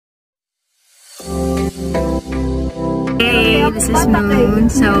Hi, this is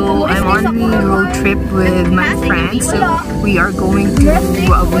Moon. So I'm on the road trip with my friends. So we are going to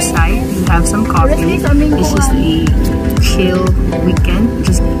Busay to have some coffee. This is a chill weekend.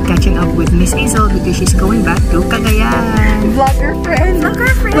 Just catching up with Miss Hazel because she's going back to Cagayan. Vlogger friend. Vlogger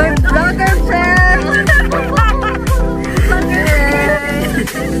friend. My vlogger friend. Vlogger friend.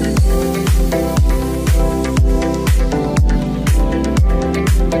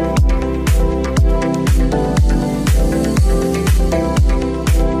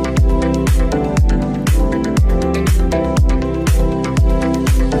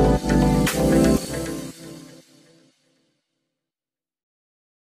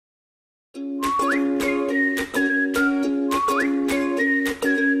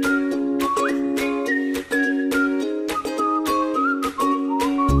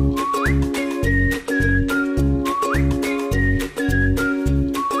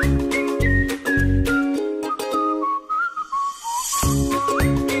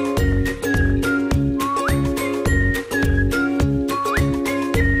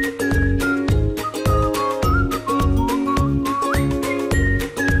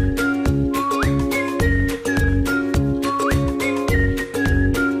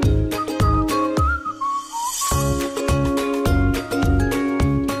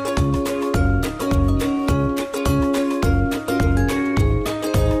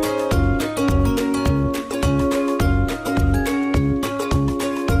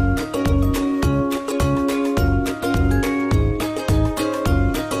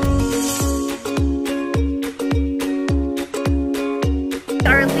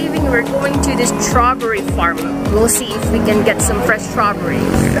 We're going to this strawberry farm. We'll see if we can get some fresh strawberries.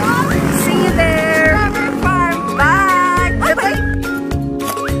 See you there! Strawberry farm! Bye! Bye-bye!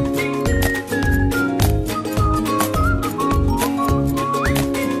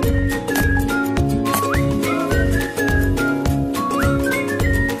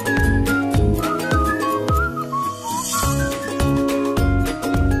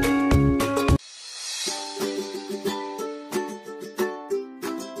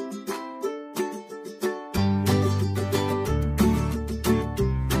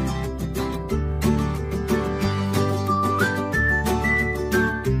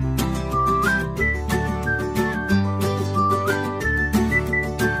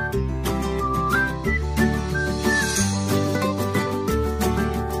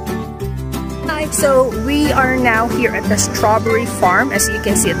 So we are now here at the strawberry farm, as you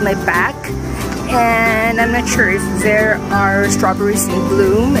can see at my back, and I'm not sure if there are strawberries in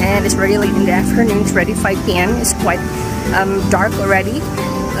bloom, and it's already late in the afternoon. It's already 5 p.m. It's quite dark already.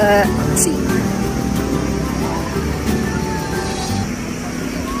 Let's see.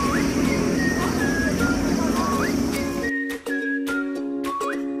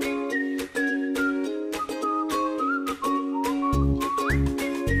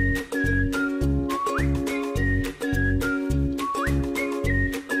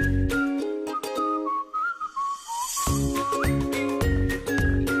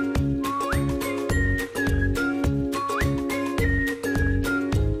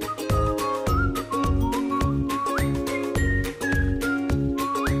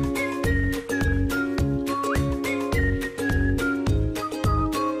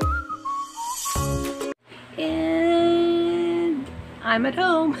 I'm at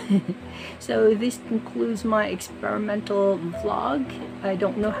home. So this concludes my experimental vlog. I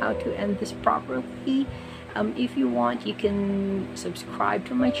don't know how to end this properly. If you want, you can subscribe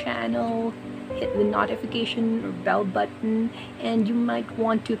to my channel, hit the notification or bell button, and you might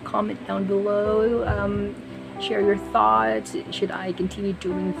want to comment down below. Share your thoughts. Should I continue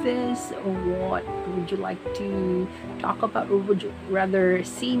doing this, or what would you like to talk about, or would you rather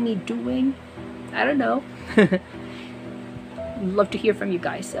see me doing? I don't know. Love to hear from you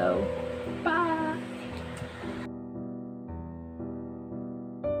guys, so